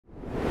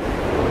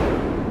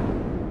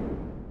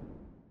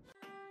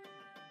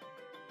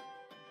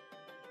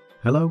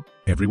Hello,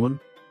 everyone.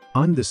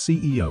 I'm the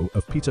CEO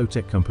of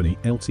Pitotech Co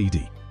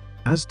Ltd.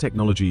 As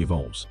technology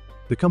evolves,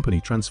 the company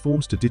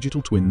transforms to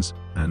digital twins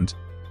and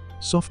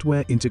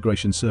software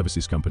integration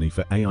services company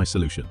for AI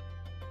solution.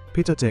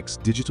 Pitotech's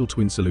digital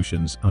twin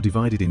solutions are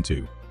divided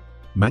into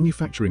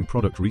manufacturing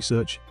product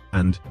research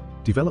and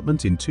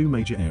development in two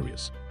major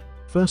areas.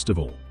 First of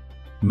all,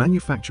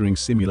 manufacturing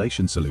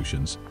simulation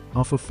solutions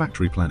are for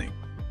factory planning,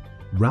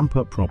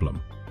 ramp-up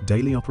problem,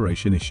 daily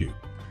operation issue,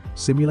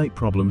 simulate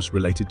problems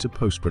related to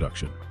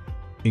post-production,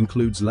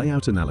 includes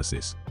layout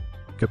analysis,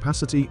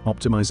 capacity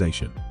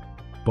optimization,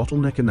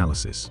 bottleneck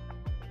analysis,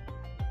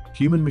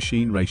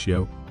 human-machine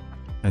ratio,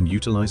 and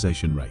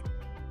utilization rate,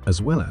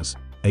 as well as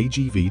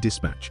AGV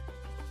dispatch.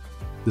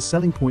 The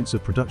selling points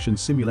of production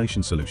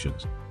simulation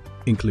solutions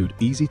include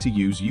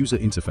easy-to-use user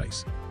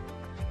interface,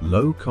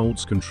 low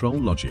COLDS control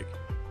logic,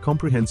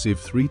 comprehensive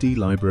 3D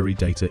library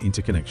data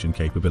interconnection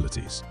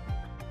capabilities.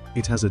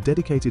 It has a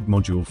dedicated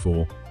module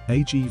for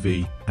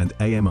AGV and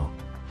AMR.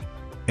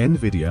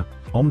 NVIDIA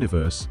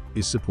Omniverse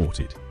is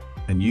supported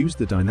and use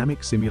the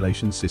dynamic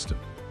simulation system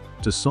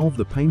to solve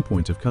the pain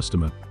point of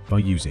customer by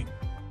using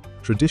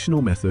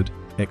traditional method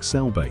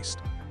Excel-based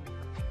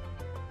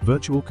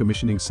virtual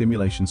commissioning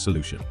simulation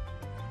solution.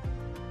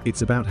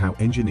 It's about how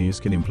engineers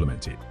can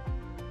implement it,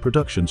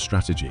 production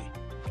strategy,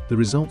 the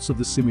results of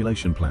the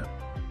simulation plan,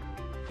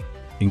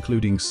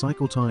 including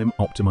cycle time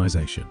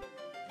optimization,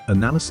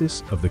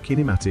 analysis of the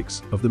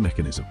kinematics of the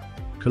mechanism,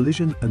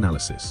 collision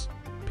analysis,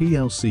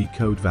 PLC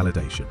code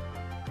validation.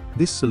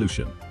 This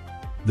solution,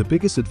 the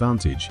biggest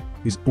advantage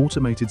is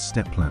automated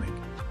step planning,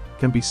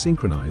 can be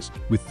synchronized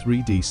with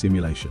 3D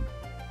simulation,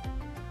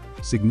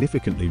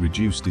 significantly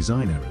reduce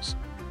design errors.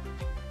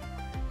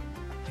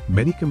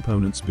 Many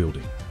components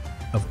building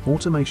of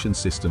automation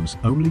systems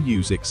only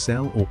use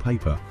Excel or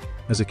paper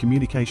as a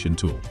communication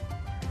tool.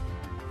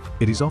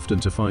 It is often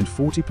to find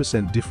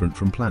 40% different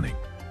from planning.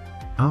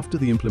 After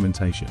the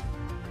implementation,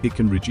 it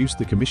can reduce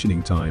the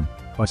commissioning time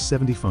by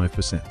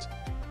 75%,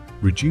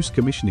 reduce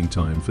commissioning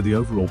time for the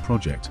overall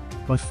project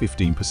by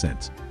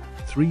 15%.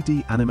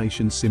 3D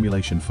animation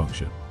simulation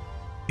function.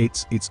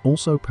 It's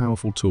also a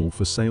powerful tool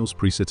for sales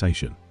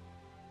presentation.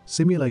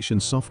 Simulation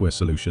software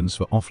solutions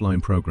for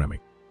offline programming.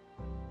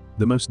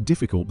 The most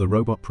difficult, the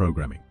robot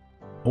programming.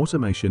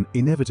 Automation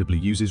inevitably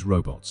uses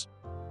robots.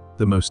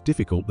 The most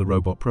difficult, the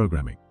robot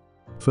programming.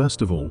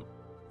 First of all,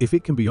 if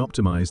it can be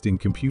optimized in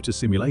computer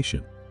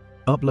simulation,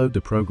 upload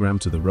the program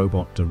to the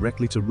robot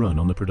directly to run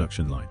on the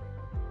production line.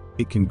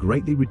 It can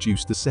greatly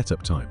reduce the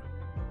setup time,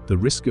 the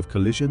risk of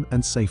collision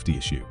and safety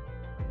issue.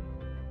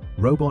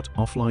 Robot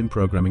offline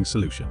programming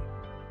solution.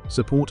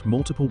 Support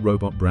multiple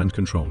robot brand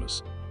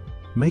controllers.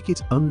 Make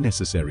it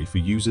unnecessary for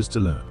users to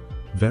learn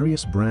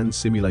various brand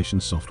simulation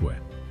software.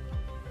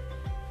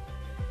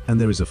 And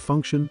there is a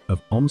function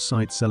of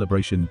on-site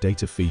celebration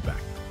data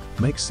feedback.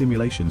 Make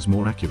simulations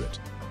more accurate.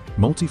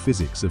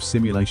 Multi-physics of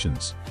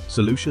simulations,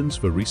 solutions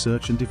for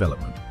research and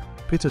development.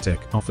 Pitotech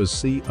offers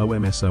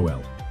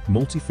COMSOL,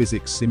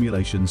 multi-physics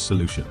simulation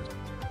solutions.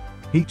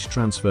 Heat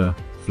transfer,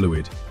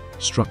 fluid,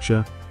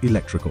 structure,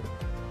 electrical,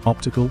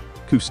 optical,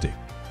 acoustic,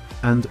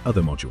 and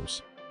other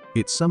modules.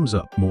 It sums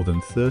up more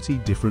than 30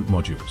 different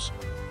modules.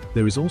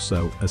 There is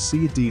also a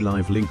CAD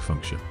live link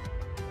function,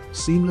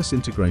 seamless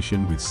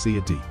integration with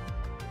CAD,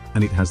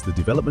 and it has the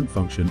development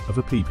function of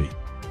a PP.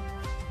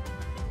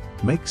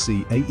 Make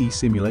CAE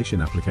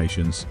simulation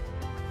applications,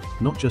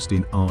 not just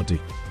in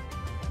RD.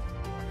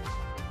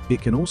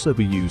 It can also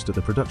be used at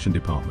the production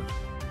department,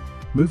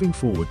 moving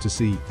forward to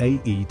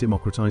CAE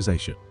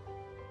democratization.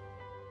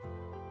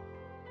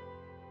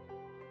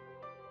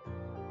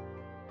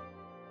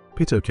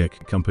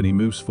 Pitotech Company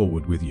moves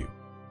forward with you.